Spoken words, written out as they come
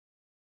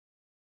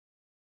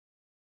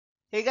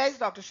Hey guys,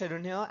 Dr.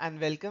 Sharon here and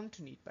welcome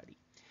to NEET Buddy.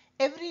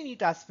 Every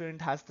NEET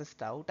aspirant has this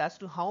doubt as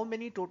to how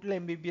many total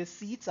MBBS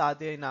seats are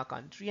there in our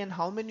country and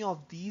how many of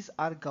these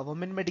are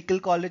government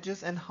medical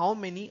colleges and how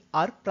many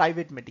are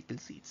private medical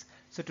seats.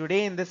 So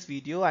today in this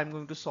video, I'm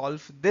going to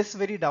solve this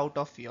very doubt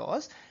of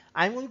yours.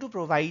 I'm going to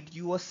provide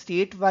you a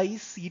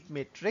state-wise seat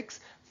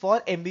matrix for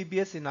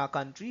MBBS in our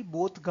country,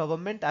 both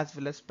government as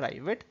well as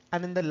private.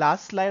 And in the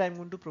last slide, I'm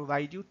going to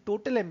provide you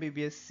total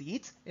MBBS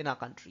seats in our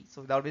country.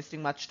 So without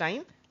wasting much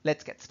time,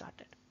 let's get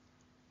started.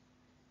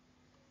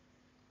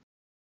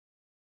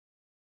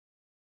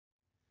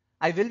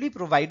 I will be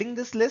providing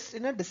this list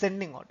in a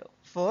descending order.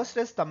 First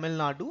is Tamil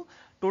Nadu.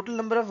 Total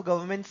number of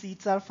government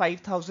seats are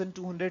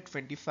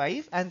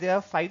 5,225 and there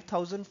are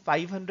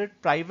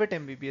 5,500 private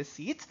MBBS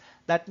seats.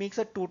 That makes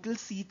a total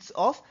seats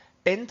of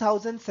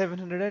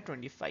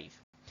 10,725.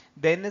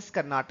 Then is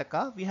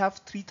Karnataka. We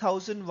have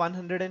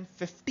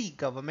 3,150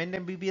 government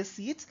MBBS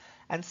seats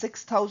and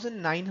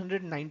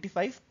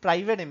 6,995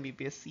 private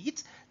MBBS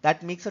seats.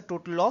 That makes a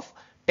total of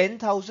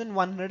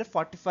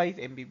 10,145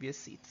 MBBS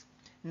seats.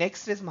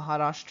 Next is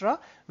Maharashtra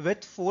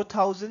with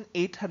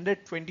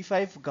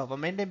 4,825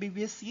 government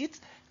MBBS seats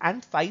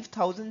and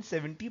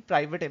 5,070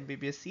 private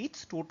MBBS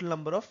seats, total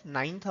number of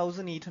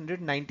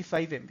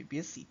 9,895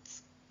 MBBS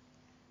seats.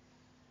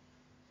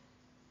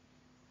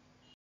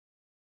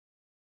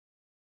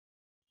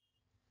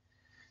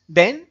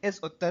 Then is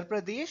Uttar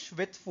Pradesh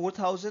with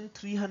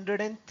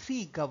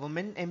 4,303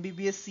 government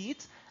MBBS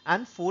seats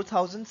and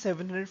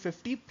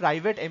 4,750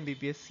 private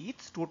MBBS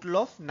seats, total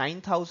of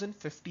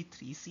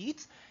 9,053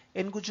 seats.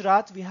 In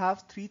Gujarat, we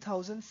have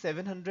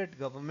 3,700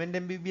 government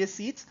MBBS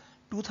seats,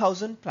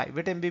 2,000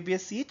 private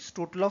MBBS seats,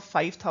 total of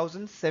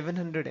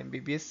 5,700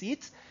 MBBS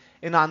seats.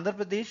 In Andhra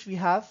Pradesh, we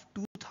have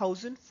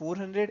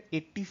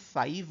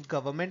 2,485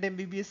 government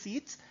MBBS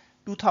seats,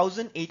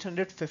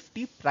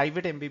 2,850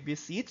 private MBBS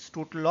seats,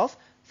 total of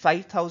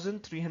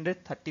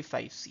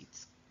 5,335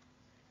 seats.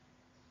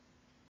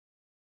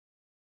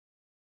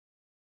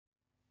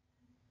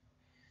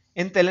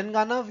 In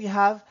Telangana, we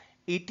have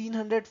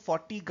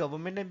 1,840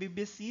 government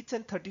MBBS seats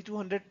and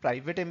 3,200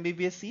 private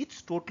MBBS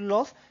seats, total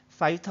of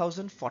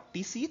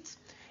 5,040 seats.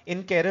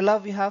 In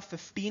Kerala, we have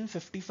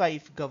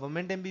 1,555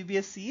 government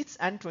MBBS seats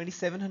and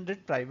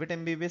 2,700 private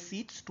MBBS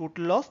seats,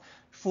 total of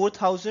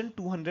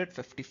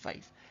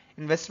 4,255.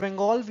 In West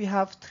Bengal, we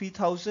have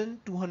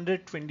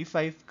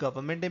 3,225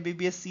 government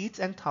MBBS seats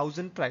and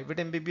 1,000 private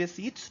MBBS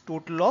seats,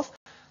 total of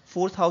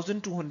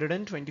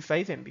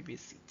 4,225 MBBS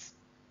seats.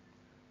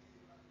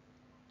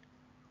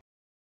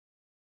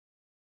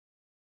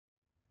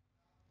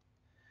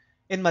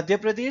 In Madhya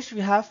Pradesh,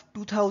 we have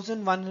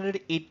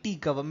 2,180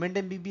 government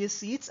MBBS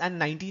seats and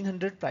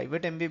 1,900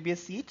 private MBBS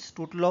seats,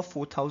 total of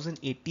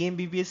 4,080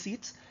 MBBS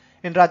seats.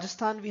 In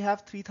Rajasthan, we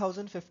have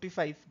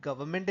 3,055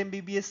 government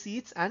MBBS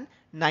seats and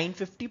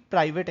 950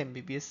 private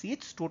MBBS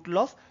seats, total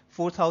of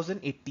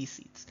 4,080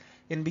 seats.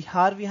 In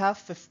Bihar, we have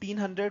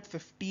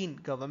 1,515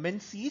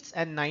 government seats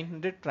and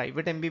 900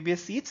 private MBBS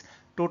seats,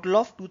 total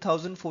of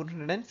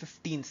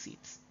 2,415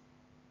 seats.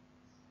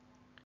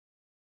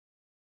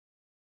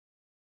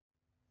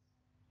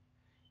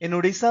 In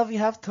Odisha, we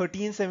have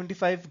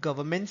 1,375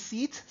 government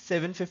seats,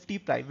 750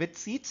 private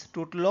seats,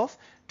 total of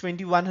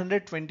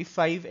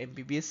 2,125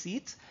 MBBS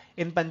seats.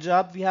 In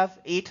Punjab, we have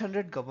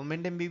 800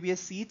 government MBBS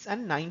seats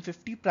and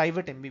 950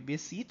 private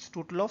MBBS seats,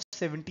 total of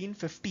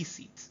 1,750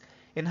 seats.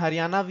 In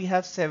Haryana, we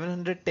have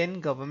 710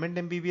 government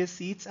MBBS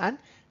seats and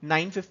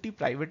 950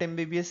 private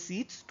MBBS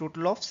seats,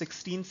 total of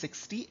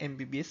 1,660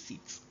 MBBS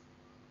seats.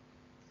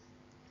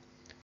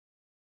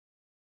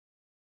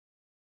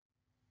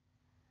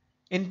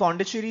 In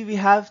Pondicherry, we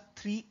have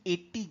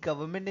 380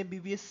 government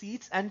MBBS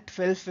seats and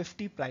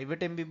 1,250 private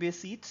MBBS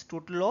seats,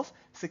 total of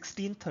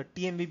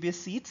 1,630 MBBS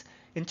seats.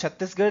 In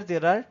Chhattisgarh,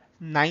 there are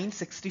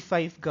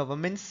 965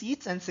 government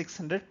seats and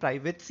 600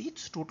 private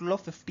seats, total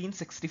of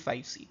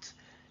 1,565 seats.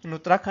 In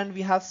Uttarakhand,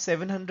 we have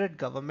 700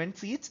 government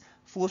seats,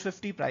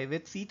 450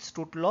 private seats,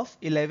 total of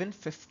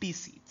 1,150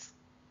 seats.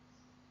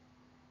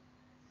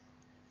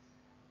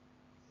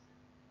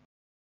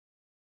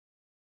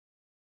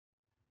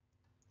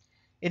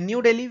 In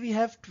New Delhi, we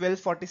have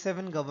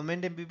 1,247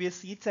 government MBBS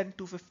seats and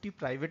 250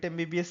 private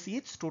MBBS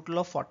seats, total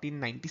of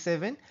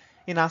 1,497.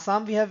 In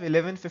Assam, we have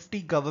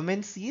 1,150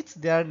 government seats.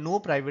 There are no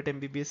private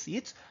MBBS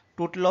seats,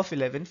 total of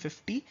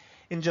 1,150.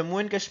 In Jammu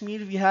and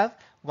Kashmir, we have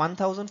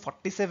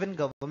 1,047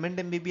 government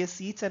MBBS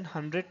seats and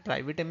 100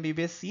 private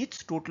MBBS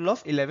seats, total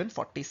of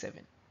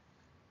 1,147.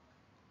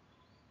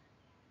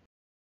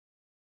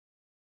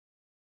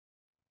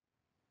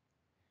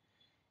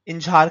 In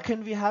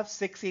Jharkhand, we have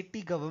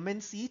 680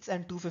 government seats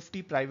and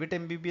 250 private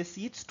MBBS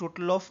seats,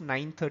 total of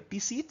 930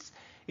 seats.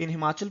 In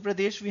Himachal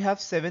Pradesh, we have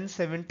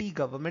 770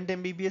 government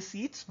MBBS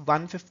seats,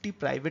 150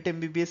 private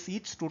MBBS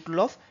seats, total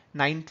of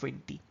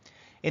 920.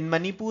 In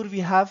Manipur,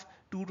 we have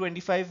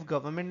 225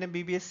 government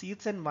MBBS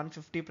seats and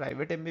 150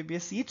 private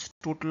MBBS seats,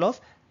 total of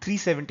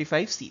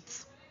 375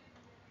 seats.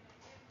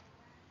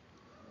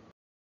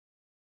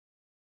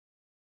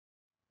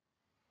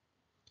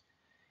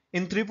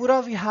 In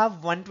Tripura, we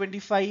have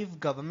 125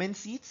 government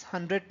seats,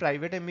 100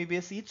 private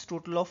MBBS seats,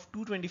 total of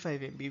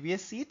 225 MBBS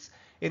seats.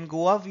 In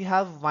Goa, we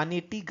have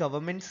 180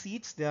 government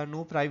seats. There are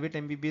no private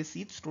MBBS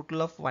seats,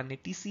 total of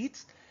 180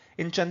 seats.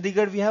 In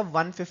Chandigarh, we have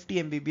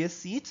 150 MBBS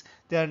seats.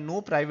 There are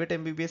no private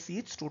MBBS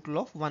seats, total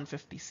of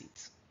 150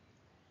 seats.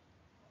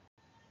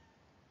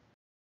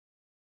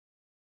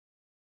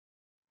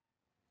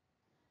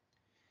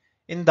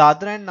 In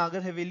Dadra and Nagar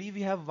Haveli,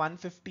 we have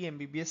 150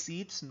 MBBS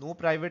seats, no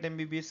private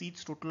MBBS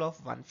seats, total of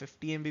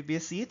 150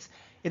 MBBS seats.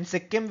 In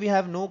Sikkim, we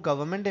have no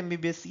government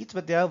MBBS seats,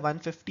 but there are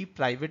 150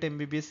 private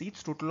MBBS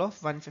seats, total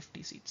of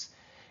 150 seats.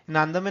 In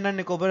Andaman and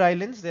Nicobar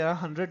Islands, there are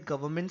 100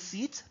 government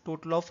seats,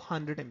 total of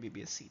 100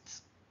 MBBS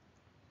seats.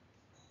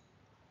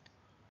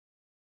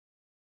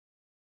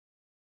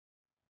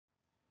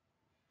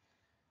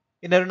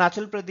 In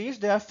Arunachal Pradesh,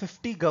 there are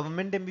 50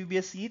 government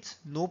MBBS seats,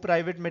 no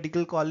private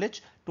medical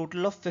college,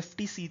 total of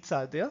 50 seats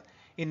are there.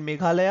 In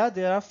Meghalaya,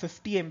 there are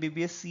 50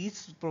 MBBS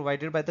seats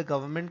provided by the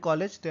government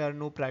college. There are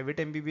no private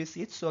MBBS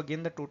seats. So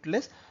again, the total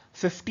is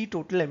 50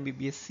 total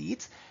MBBS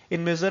seats.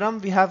 In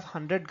Mizoram, we have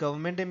 100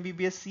 government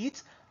MBBS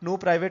seats, no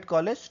private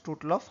college,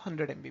 total of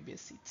 100 MBBS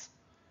seats.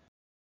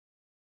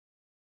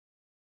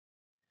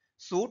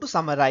 So to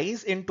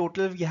summarize, in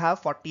total we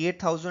have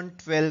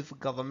 48,012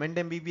 government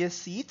MBBS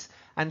seats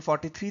and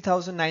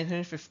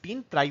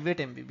 43,915 private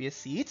MBBS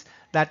seats.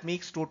 That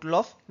makes total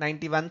of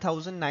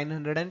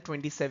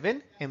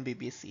 91,927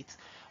 MBBS seats.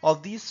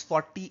 Of these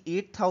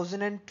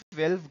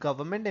 48,012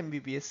 government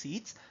MBBS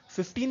seats,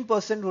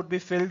 15% would be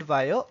filled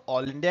via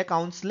All India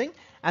Counselling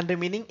and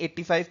remaining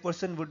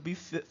 85% would be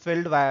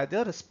filled via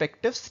their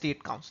respective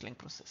state counselling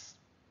process.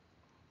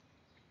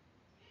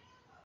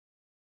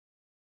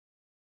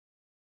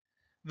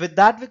 With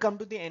that, we come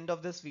to the end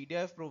of this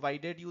video. I've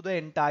provided you the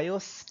entire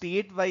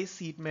state-wise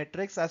seat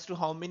metrics as to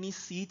how many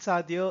seats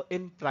are there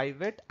in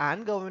private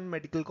and government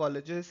medical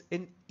colleges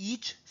in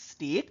each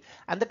state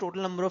and the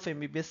total number of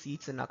MBBS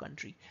seats in our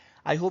country.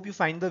 I hope you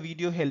find the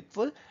video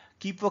helpful.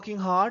 Keep working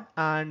hard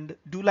and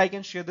do like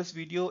and share this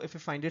video if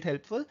you find it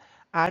helpful.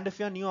 And if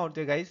you're new out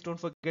there, guys, don't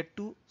forget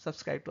to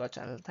subscribe to our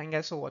channel. Thank you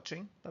guys for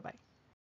watching. Bye bye.